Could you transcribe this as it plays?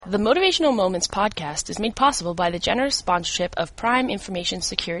The Motivational Moments podcast is made possible by the generous sponsorship of Prime Information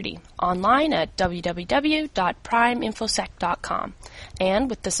Security, online at www.primeinfosec.com, and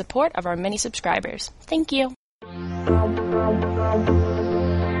with the support of our many subscribers. Thank you.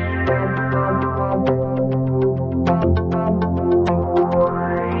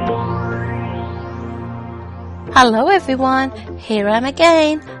 Hello everyone, here I am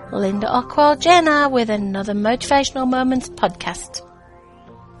again, Linda Ockwell-Jenner with another Motivational Moments podcast.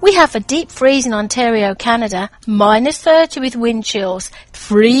 We have a deep freeze in Ontario, Canada, -30 with wind chills.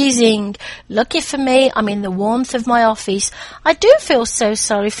 Freezing. Lucky for me, I'm in the warmth of my office. I do feel so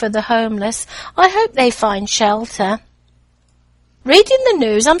sorry for the homeless. I hope they find shelter. Reading the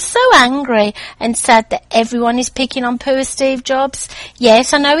news, I'm so angry and sad that everyone is picking on poor Steve Jobs.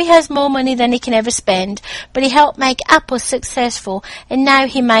 Yes, I know he has more money than he can ever spend, but he helped make Apple successful, and now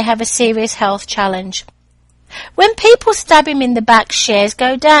he may have a serious health challenge. When people stab him in the back, shares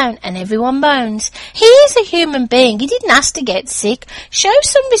go down and everyone moans. He is a human being. He didn't ask to get sick. Show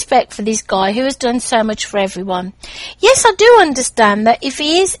some respect for this guy who has done so much for everyone. Yes, I do understand that if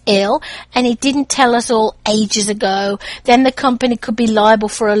he is ill and he didn't tell us all ages ago, then the company could be liable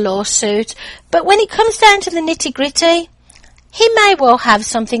for a lawsuit. But when it comes down to the nitty-gritty, he may well have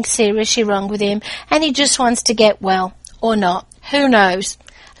something seriously wrong with him and he just wants to get well. Or not. Who knows?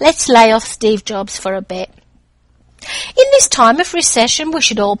 Let's lay off Steve Jobs for a bit. In this time of recession, we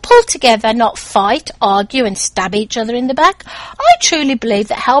should all pull together, not fight, argue and stab each other in the back. I truly believe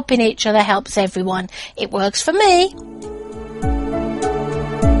that helping each other helps everyone. It works for me.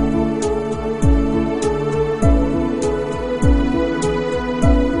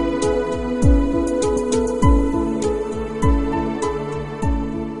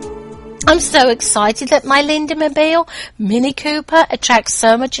 I'm so excited that my Linda Mobile, Mini Cooper, attracts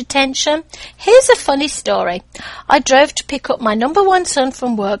so much attention. Here's a funny story. I drove to pick up my number one son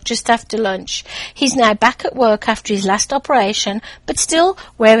from work just after lunch. He's now back at work after his last operation, but still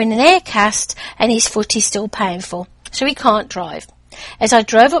wearing an air cast and his foot is still painful, so he can't drive. As I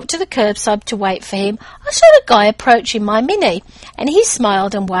drove up to the curbside to wait for him, I saw a guy approaching my Mini, and he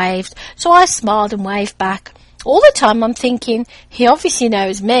smiled and waved, so I smiled and waved back. All the time I'm thinking, he obviously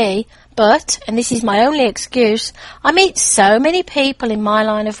knows me. But, and this is my only excuse, I meet so many people in my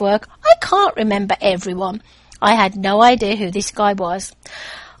line of work, I can't remember everyone. I had no idea who this guy was.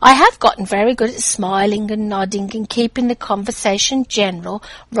 I have gotten very good at smiling and nodding and keeping the conversation general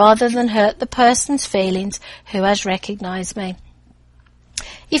rather than hurt the person's feelings who has recognised me.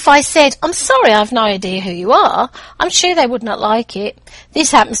 If I said, I'm sorry, I've no idea who you are, I'm sure they would not like it.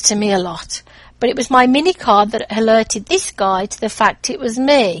 This happens to me a lot. But it was my Mini card that alerted this guy to the fact it was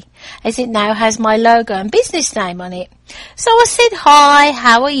me, as it now has my logo and business name on it. So I said, hi,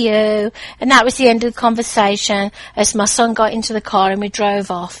 how are you? And that was the end of the conversation as my son got into the car and we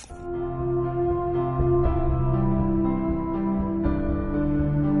drove off.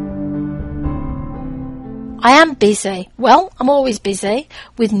 I am busy. Well, I'm always busy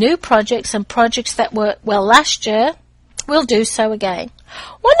with new projects and projects that worked well last year. We'll do so again.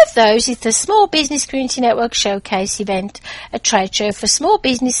 One of those is the Small Business Community Network Showcase event, a trade show for small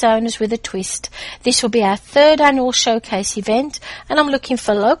business owners with a twist. This will be our 3rd annual showcase event, and I'm looking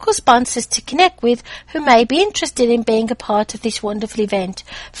for local sponsors to connect with who may be interested in being a part of this wonderful event.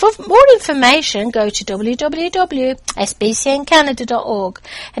 For more information, go to www.sbcncanada.org,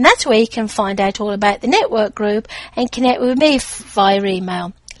 and that's where you can find out all about the network group and connect with me via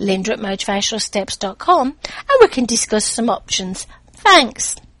email, linda@motivationalsteps.com, and we can discuss some options.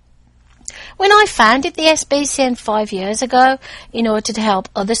 Thanks. When I founded the SBCN 5 years ago, in order to help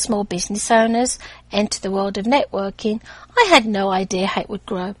other small business owners enter the world of networking, I had no idea how it would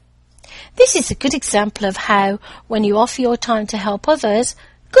grow. This is a good example of how, when you offer your time to help others,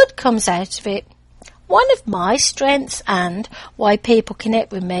 good comes out of it. One of my strengths and why people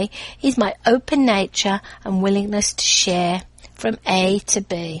connect with me is my open nature and willingness to share from A to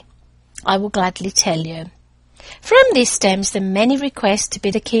B. I will gladly tell you. From this stems the many requests to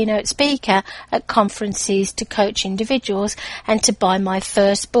be the keynote speaker at conferences, to coach individuals, and to buy my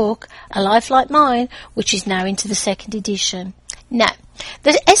first book, A Life Like Mine, which is now into the 2nd edition. Now,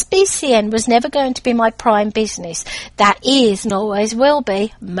 the SBCN was never going to be my prime business. That is, and always will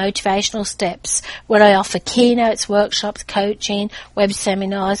be, Motivational Steps, where I offer keynotes, workshops, coaching, web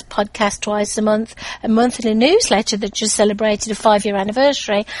seminars, podcasts twice a month, a monthly newsletter that just celebrated a 5-year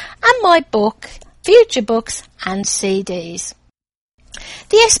anniversary, and my book, future books and CDs.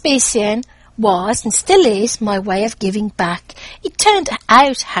 The SBCN was and still is my way of giving back. It turned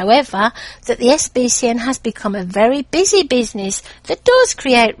out, however, that the SBCN has become a very busy business that does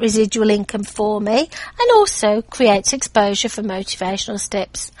create residual income for me and also creates exposure for motivational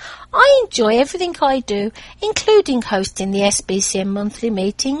steps. I enjoy everything I do, including hosting the SBCN monthly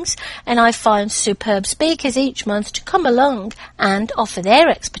meetings, and I find superb speakers each month to come along and offer their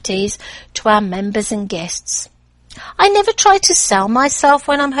expertise to our members and guests. I never try to sell myself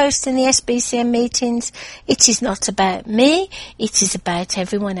when I'm hosting the SBCN meetings. It is not about me, it is about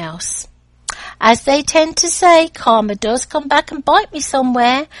everyone else. As they tend to say, karma does come back and bite me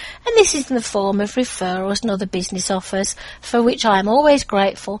somewhere, and this is in the form of referrals and other business offers, for which I am always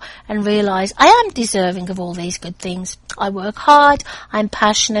grateful and realise I am deserving of all these good things. I work hard, I'm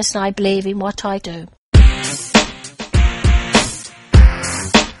passionate, and I believe in what I do.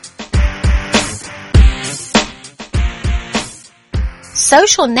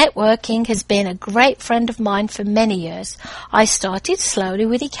 Social networking has been a great friend of mine for many years. I started slowly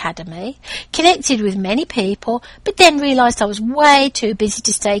with Academy, connected with many people, but then realised I was way too busy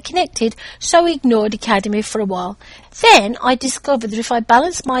to stay connected, so I ignored Academy for a while. Then I discovered that if I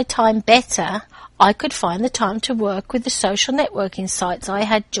balanced my time better, I could find the time to work with the social networking sites I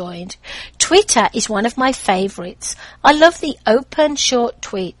had joined. Twitter is one of my favourites. I love the open, short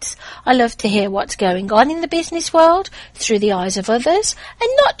tweets. I love to hear what's going on in the business world through the eyes of others, and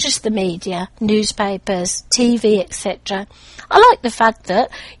not just the media, newspapers, TV, etc. I like the fact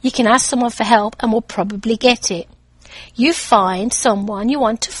that you can ask someone for help and will probably get it. You find someone you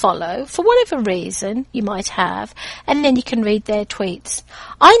want to follow for whatever reason you might have, and then you can read their tweets.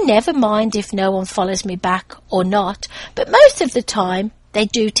 I never mind if no one follows me back or not, but most of the time they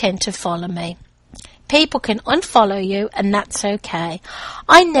do tend to follow me. People can unfollow you, and that's okay.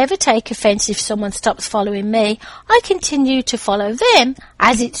 I never take offence if someone stops following me. I continue to follow them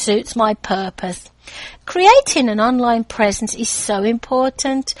as it suits my purpose. Creating an online presence is so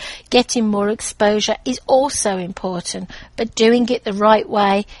important. Getting more exposure is also important, but doing it the right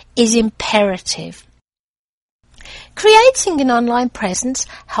way is imperative. Creating an online presence,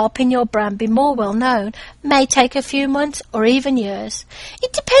 helping your brand be more well known, may take a few months or even years.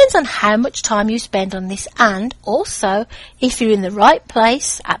 It depends on how much time you spend on this and also if you're in the right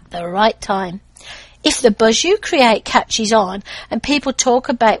place at the right time. If the buzz you create catches on and people talk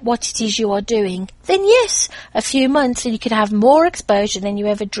about what it is you are doing, then yes, a few months and you could have more exposure than you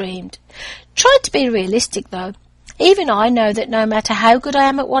ever dreamed. Try to be realistic though. Even I know that no matter how good I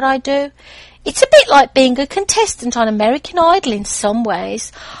am at what I do, it's a bit like being a contestant on American Idol in some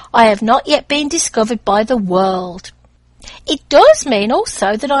ways. I have not yet been discovered by the world. It does mean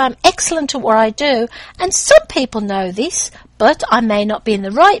also that I am excellent at what I do, and some people know this, but I may not be in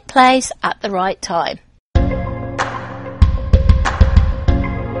the right place at the right time.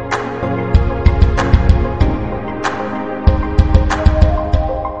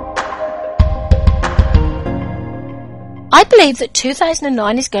 I believe that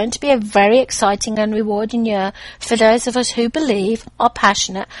 2009 is going to be a very exciting and rewarding year for those of us who believe, are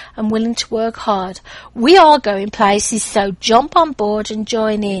passionate and willing to work hard. We are going places, so jump on board and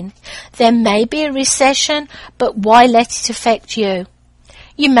join in. There may be a recession, but why let it affect you?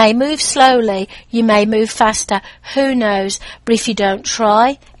 You may move slowly, you may move faster, who knows, but if you don't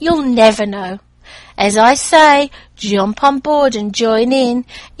try, you'll never know. As I say, jump on board and join in.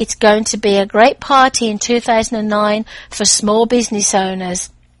 It's going to be a great party in 2009 for small business owners.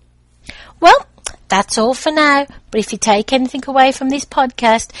 Well, that's all for now, but if you take anything away from this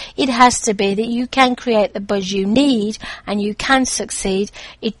podcast, it has to be that you can create the buzz you need and you can succeed.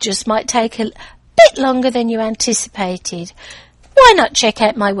 It just might take a bit longer than you anticipated. Why not check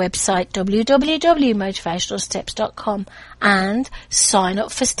out my website www.motivationalsteps.com and sign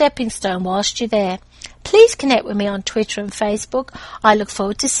up for Stepping Stone whilst you're there. Please connect with me on Twitter and Facebook. I look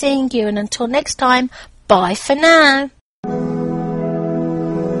forward to seeing you, and until next time, bye for now.